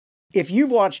If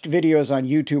you've watched videos on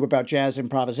YouTube about jazz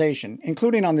improvisation,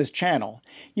 including on this channel,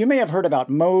 you may have heard about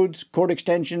modes, chord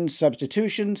extensions,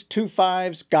 substitutions,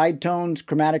 2/5s, guide tones,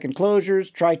 chromatic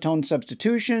enclosures, tritone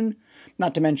substitution,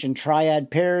 not to mention triad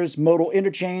pairs, modal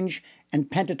interchange, and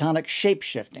pentatonic shape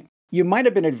shifting. You might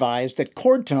have been advised that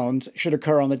chord tones should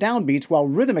occur on the downbeats while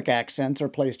rhythmic accents are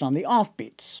placed on the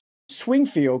offbeats. Swing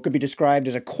feel could be described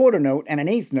as a quarter note and an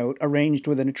eighth note arranged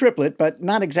within a triplet, but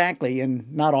not exactly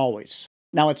and not always.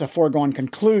 Now, it's a foregone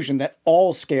conclusion that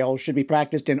all scales should be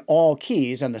practiced in all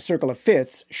keys and the circle of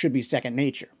fifths should be second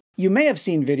nature. You may have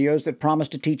seen videos that promise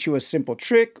to teach you a simple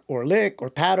trick or lick or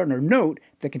pattern or note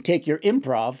that can take your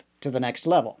improv to the next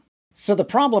level. So the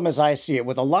problem, as I see it,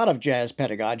 with a lot of jazz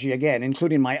pedagogy, again,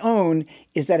 including my own,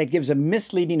 is that it gives a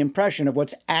misleading impression of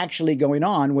what's actually going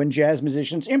on when jazz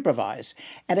musicians improvise,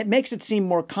 and it makes it seem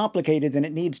more complicated than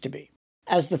it needs to be.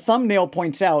 As the thumbnail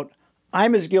points out,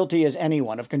 I'm as guilty as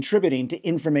anyone of contributing to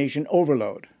information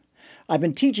overload. I've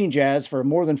been teaching jazz for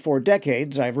more than 4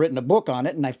 decades, I've written a book on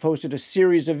it, and I've posted a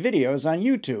series of videos on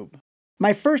YouTube.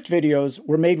 My first videos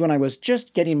were made when I was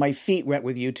just getting my feet wet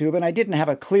with YouTube and I didn't have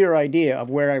a clear idea of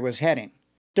where I was heading.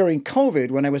 During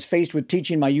COVID, when I was faced with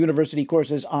teaching my university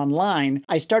courses online,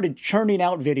 I started churning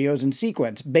out videos in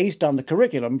sequence based on the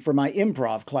curriculum for my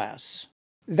improv class.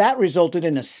 That resulted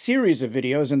in a series of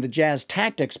videos in the Jazz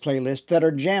Tactics playlist that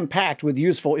are jam-packed with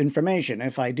useful information,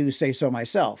 if I do say so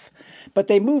myself. But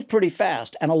they move pretty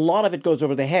fast, and a lot of it goes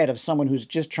over the head of someone who's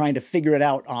just trying to figure it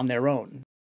out on their own.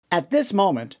 At this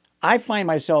moment, I find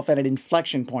myself at an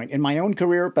inflection point in my own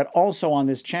career, but also on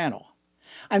this channel.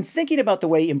 I'm thinking about the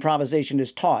way improvisation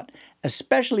is taught,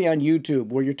 especially on YouTube,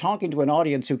 where you're talking to an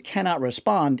audience who cannot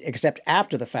respond except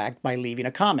after the fact by leaving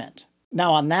a comment.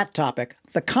 Now, on that topic,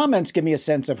 the comments give me a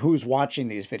sense of who's watching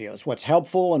these videos, what's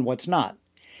helpful and what's not.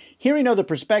 Hearing other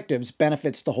perspectives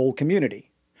benefits the whole community.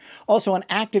 Also, an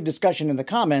active discussion in the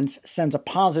comments sends a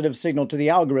positive signal to the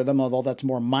algorithm, although that's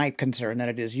more my concern than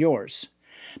it is yours.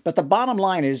 But the bottom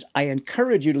line is, I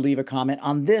encourage you to leave a comment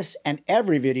on this and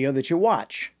every video that you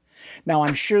watch. Now,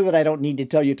 I'm sure that I don't need to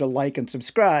tell you to like and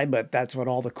subscribe, but that's what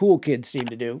all the cool kids seem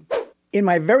to do. In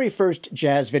my very first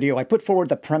jazz video, I put forward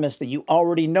the premise that you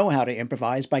already know how to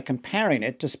improvise by comparing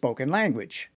it to spoken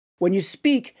language. When you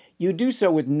speak, you do so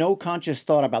with no conscious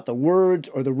thought about the words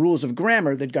or the rules of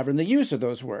grammar that govern the use of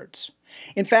those words.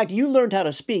 In fact, you learned how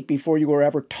to speak before you were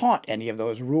ever taught any of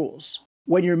those rules.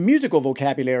 When your musical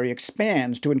vocabulary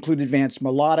expands to include advanced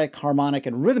melodic, harmonic,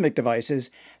 and rhythmic devices,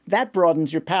 that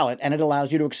broadens your palette and it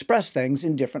allows you to express things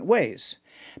in different ways.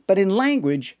 But in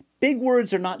language, big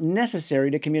words are not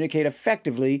necessary to communicate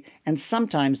effectively, and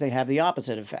sometimes they have the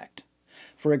opposite effect.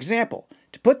 For example,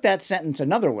 to put that sentence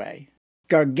another way,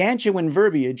 gargantuan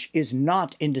verbiage is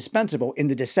not indispensable in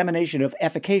the dissemination of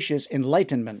efficacious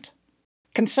enlightenment.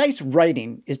 Concise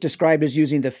writing is described as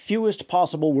using the fewest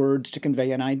possible words to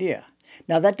convey an idea.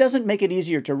 Now, that doesn't make it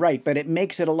easier to write, but it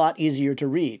makes it a lot easier to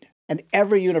read. And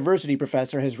every university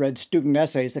professor has read student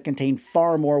essays that contain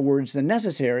far more words than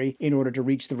necessary in order to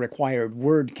reach the required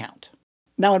word count.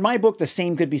 Now, in my book, the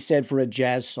same could be said for a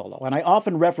jazz solo, and I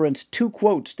often reference 2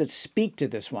 quotes that speak to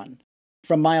this one.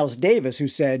 From Miles Davis, who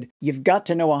said, "You've got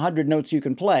to know 100 notes you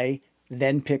can play,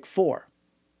 then pick 4."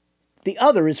 The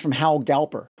other is from Hal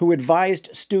Galper, who advised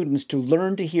students to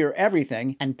learn to hear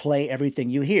everything and play everything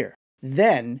you hear.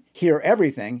 Then hear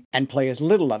everything and play as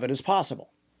little of it as possible.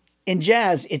 In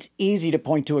jazz, it's easy to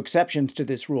point to exceptions to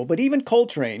this rule, but even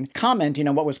Coltrane, commenting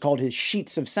on what was called his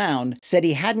sheets of sound, said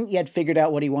he hadn't yet figured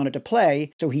out what he wanted to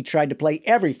play, so he tried to play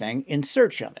everything in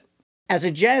search of it. As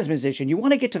a jazz musician, you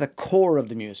want to get to the core of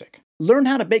the music. Learn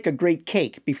how to bake a great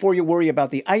cake before you worry about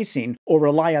the icing or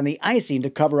rely on the icing to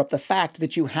cover up the fact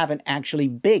that you haven't actually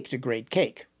baked a great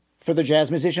cake. For the jazz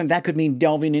musician, that could mean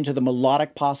delving into the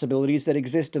melodic possibilities that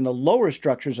exist in the lower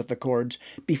structures of the chords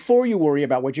before you worry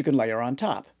about what you can layer on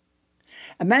top.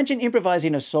 Imagine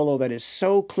improvising a solo that is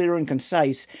so clear and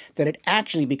concise that it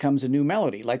actually becomes a new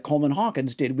melody, like Coleman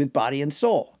Hawkins did with Body and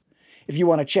Soul. If you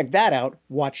want to check that out,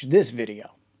 watch this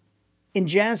video. In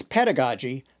jazz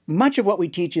pedagogy, much of what we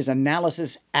teach is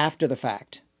analysis after the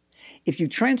fact. If you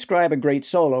transcribe a great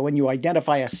solo and you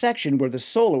identify a section where the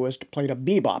soloist played a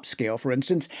bebop scale, for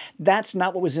instance, that's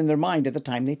not what was in their mind at the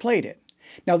time they played it.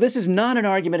 Now, this is not an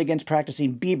argument against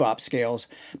practicing bebop scales,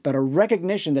 but a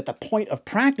recognition that the point of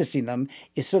practicing them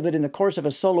is so that in the course of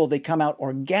a solo they come out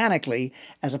organically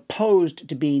as opposed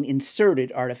to being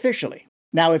inserted artificially.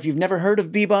 Now, if you've never heard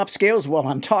of bebop scales, well,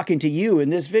 I'm talking to you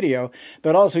in this video,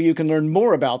 but also you can learn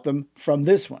more about them from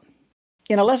this one.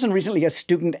 In a lesson recently, a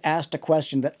student asked a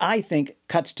question that I think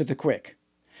cuts to the quick.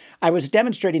 I was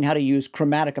demonstrating how to use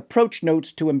chromatic approach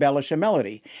notes to embellish a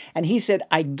melody, and he said,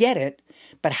 "I get it,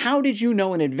 But how did you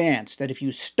know in advance that if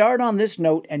you start on this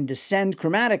note and descend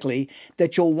chromatically,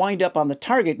 that you'll wind up on the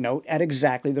target note at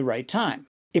exactly the right time?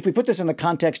 If we put this in the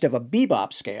context of a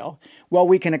bebop scale, well,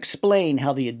 we can explain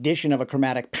how the addition of a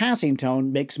chromatic passing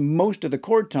tone makes most of the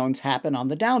chord tones happen on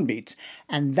the downbeats,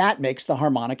 and that makes the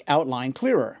harmonic outline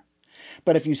clearer.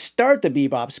 But if you start the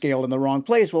bebop scale in the wrong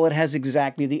place, well, it has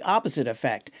exactly the opposite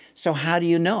effect. So how do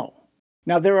you know?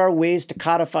 Now, there are ways to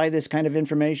codify this kind of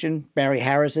information, Barry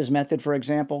Harris's method, for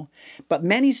example, but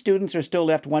many students are still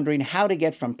left wondering how to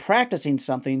get from practicing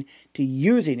something to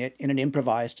using it in an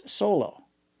improvised solo.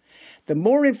 The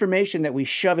more information that we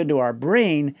shove into our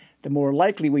brain, the more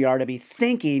likely we are to be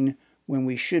thinking when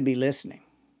we should be listening.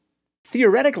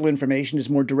 Theoretical information is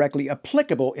more directly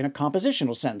applicable in a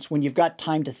compositional sense, when you've got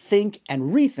time to think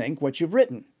and rethink what you've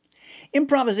written.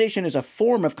 Improvisation is a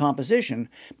form of composition,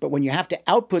 but when you have to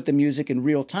output the music in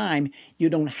real time, you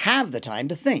don't have the time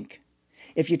to think.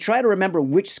 If you try to remember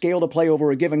which scale to play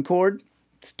over a given chord,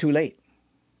 it's too late.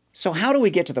 So how do we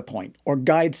get to the point, or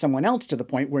guide someone else to the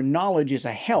point where knowledge is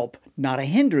a help, not a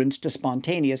hindrance to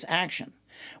spontaneous action,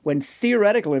 when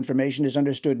theoretical information is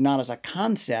understood not as a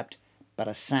concept, but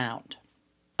a sound?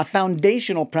 A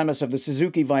foundational premise of the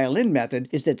Suzuki violin method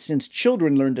is that since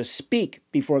children learn to speak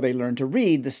before they learn to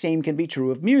read, the same can be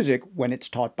true of music when it's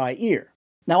taught by ear.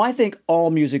 Now, I think all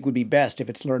music would be best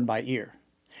if it's learned by ear.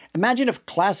 Imagine if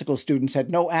classical students had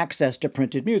no access to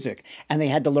printed music, and they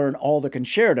had to learn all the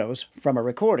concertos from a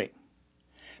recording.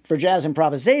 For jazz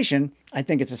improvisation, I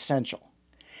think it's essential.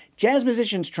 Jazz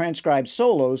musicians transcribe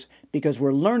solos because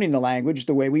we're learning the language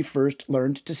the way we first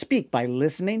learned to speak, by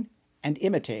listening and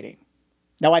imitating.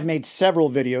 Now, I've made several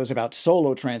videos about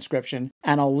solo transcription,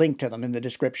 and I'll link to them in the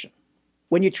description.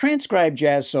 When you transcribe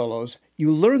jazz solos,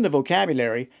 you learn the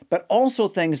vocabulary, but also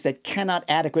things that cannot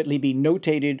adequately be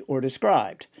notated or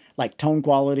described, like tone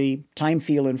quality, time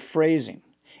feel, and phrasing.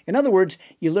 In other words,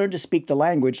 you learn to speak the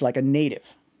language like a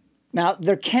native. Now,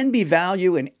 there can be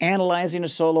value in analyzing a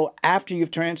solo after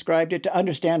you've transcribed it to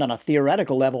understand on a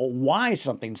theoretical level why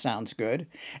something sounds good,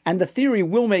 and the theory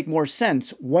will make more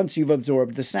sense once you've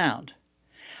absorbed the sound.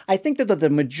 I think that the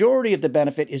majority of the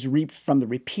benefit is reaped from the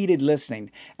repeated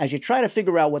listening, as you try to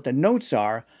figure out what the notes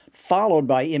are, followed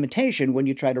by imitation when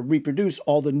you try to reproduce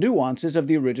all the nuances of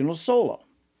the original solo.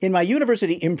 In my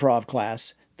university improv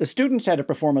class, the students had to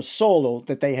perform a solo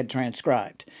that they had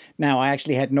transcribed. Now, I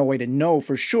actually had no way to know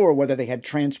for sure whether they had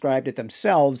transcribed it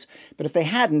themselves, but if they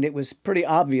hadn't, it was pretty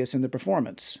obvious in the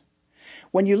performance.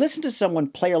 When you listen to someone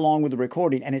play along with the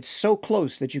recording and it's so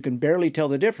close that you can barely tell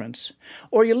the difference,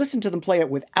 or you listen to them play it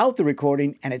without the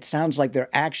recording and it sounds like they're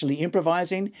actually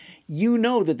improvising, you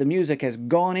know that the music has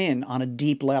gone in on a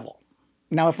deep level.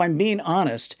 Now, if I'm being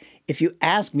honest, if you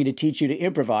ask me to teach you to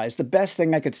improvise, the best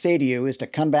thing I could say to you is to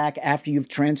come back after you've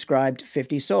transcribed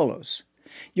 50 solos.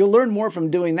 You'll learn more from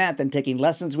doing that than taking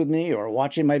lessons with me or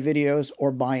watching my videos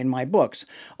or buying my books,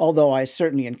 although I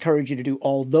certainly encourage you to do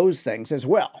all those things as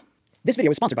well. This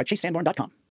video is sponsored by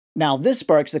ChaseSanborn.com. Now, this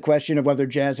sparks the question of whether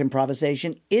jazz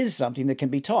improvisation is something that can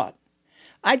be taught.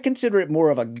 I'd consider it more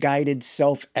of a guided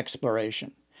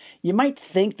self-exploration. You might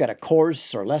think that a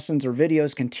course or lessons or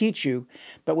videos can teach you,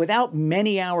 but without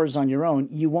many hours on your own,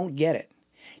 you won't get it.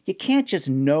 You can't just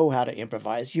know how to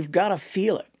improvise, you've got to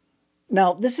feel it.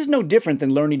 Now, this is no different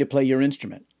than learning to play your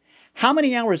instrument. How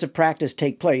many hours of practice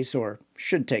take place, or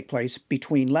should take place,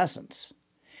 between lessons?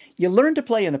 You learn to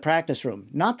play in the practice room,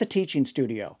 not the teaching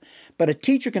studio, but a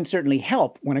teacher can certainly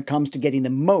help when it comes to getting the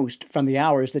most from the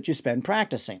hours that you spend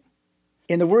practicing.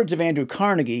 In the words of Andrew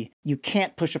Carnegie, you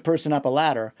can't push a person up a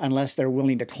ladder unless they're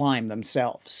willing to climb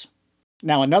themselves.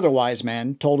 Now, another wise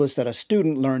man told us that a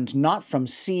student learns not from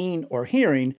seeing or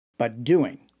hearing, but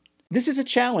doing. This is a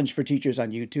challenge for teachers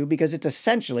on YouTube because it's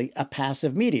essentially a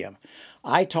passive medium.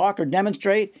 I talk or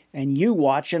demonstrate, and you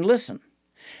watch and listen.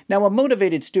 Now, a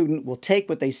motivated student will take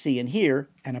what they see and hear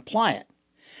and apply it.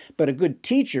 But a good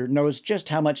teacher knows just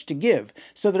how much to give,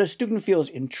 so that a student feels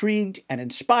intrigued and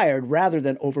inspired rather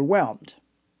than overwhelmed.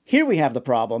 Here we have the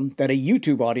problem that a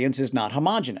YouTube audience is not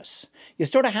homogeneous. You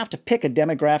sort of have to pick a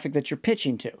demographic that you're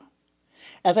pitching to.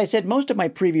 As I said, most of my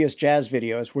previous jazz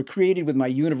videos were created with my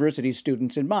university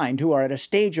students in mind, who are at a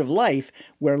stage of life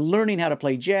where learning how to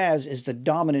play jazz is the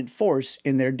dominant force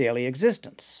in their daily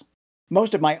existence.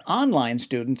 Most of my online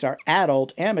students are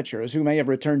adult amateurs who may have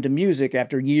returned to music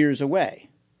after years away.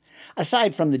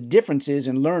 Aside from the differences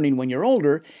in learning when you're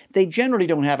older, they generally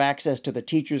don't have access to the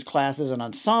teachers, classes, and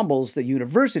ensembles that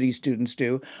university students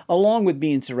do, along with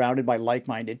being surrounded by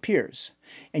like-minded peers.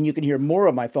 And you can hear more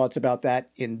of my thoughts about that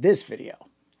in this video.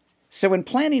 So when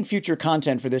planning future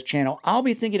content for this channel, I'll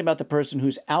be thinking about the person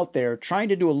who's out there trying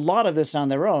to do a lot of this on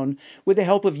their own with the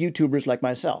help of YouTubers like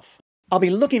myself. I'll be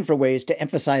looking for ways to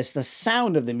emphasize the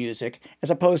sound of the music as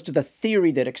opposed to the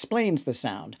theory that explains the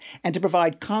sound, and to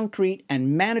provide concrete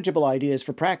and manageable ideas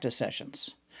for practice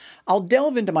sessions. I'll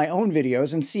delve into my own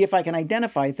videos and see if I can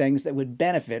identify things that would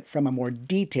benefit from a more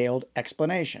detailed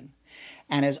explanation.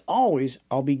 And as always,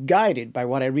 I'll be guided by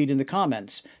what I read in the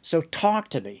comments, so talk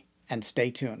to me and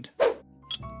stay tuned.